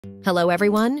Hello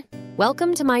everyone,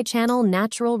 welcome to my channel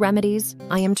Natural Remedies.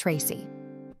 I am Tracy.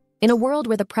 In a world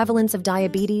where the prevalence of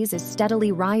diabetes is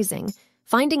steadily rising,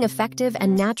 finding effective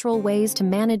and natural ways to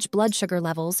manage blood sugar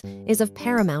levels is of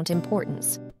paramount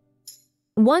importance.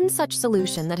 One such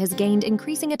solution that has gained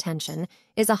increasing attention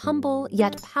is a humble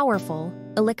yet powerful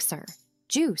elixir,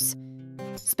 juice.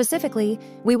 Specifically,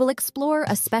 we will explore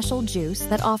a special juice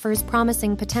that offers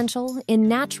promising potential in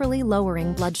naturally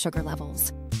lowering blood sugar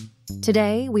levels.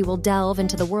 Today, we will delve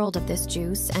into the world of this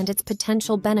juice and its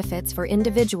potential benefits for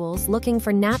individuals looking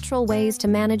for natural ways to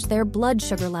manage their blood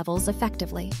sugar levels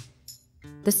effectively.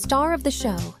 The star of the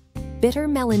show, bitter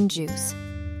melon juice.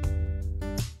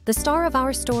 The star of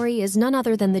our story is none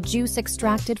other than the juice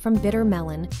extracted from bitter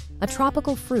melon, a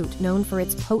tropical fruit known for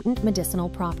its potent medicinal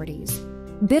properties.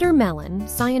 Bitter melon,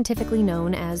 scientifically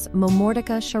known as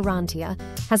Momordica charantia,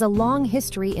 has a long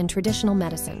history in traditional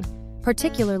medicine,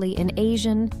 particularly in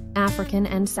Asian, African,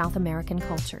 and South American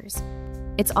cultures.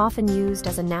 It's often used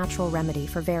as a natural remedy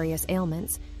for various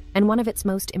ailments, and one of its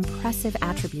most impressive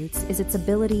attributes is its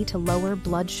ability to lower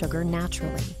blood sugar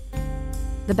naturally.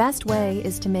 The best way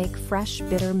is to make fresh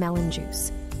bitter melon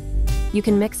juice. You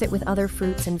can mix it with other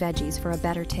fruits and veggies for a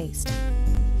better taste.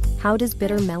 How does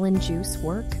bitter melon juice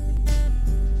work?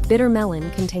 Bitter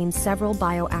melon contains several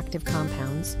bioactive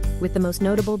compounds, with the most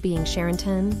notable being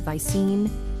charantin, vicine,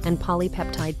 and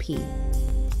polypeptide-p.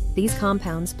 These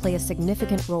compounds play a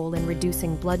significant role in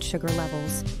reducing blood sugar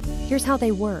levels. Here's how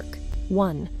they work.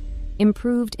 1.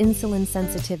 Improved insulin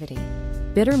sensitivity.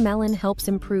 Bitter melon helps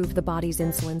improve the body's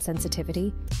insulin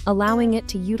sensitivity, allowing it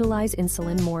to utilize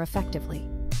insulin more effectively.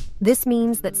 This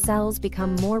means that cells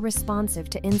become more responsive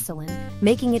to insulin,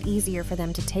 making it easier for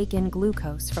them to take in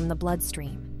glucose from the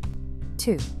bloodstream.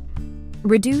 2.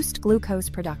 Reduced glucose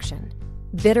production.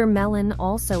 Bitter melon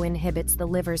also inhibits the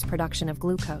liver's production of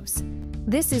glucose.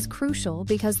 This is crucial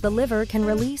because the liver can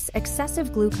release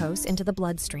excessive glucose into the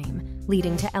bloodstream,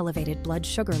 leading to elevated blood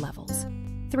sugar levels.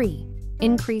 3.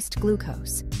 Increased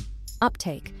glucose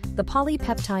uptake. The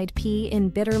polypeptide-p in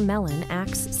bitter melon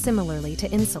acts similarly to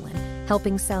insulin,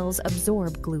 helping cells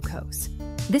absorb glucose.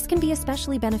 This can be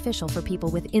especially beneficial for people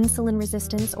with insulin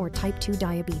resistance or type 2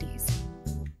 diabetes.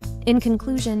 In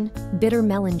conclusion, bitter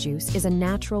melon juice is a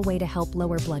natural way to help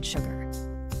lower blood sugar.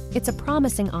 It's a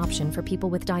promising option for people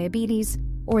with diabetes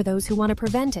or those who want to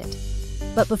prevent it.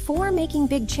 But before making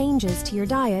big changes to your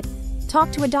diet,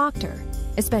 talk to a doctor,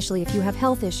 especially if you have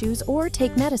health issues or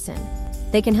take medicine.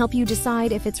 They can help you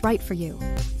decide if it's right for you.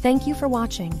 Thank you for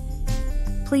watching.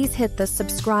 Please hit the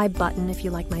subscribe button if you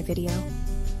like my video.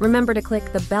 Remember to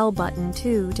click the bell button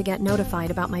too to get notified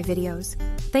about my videos.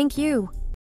 Thank you.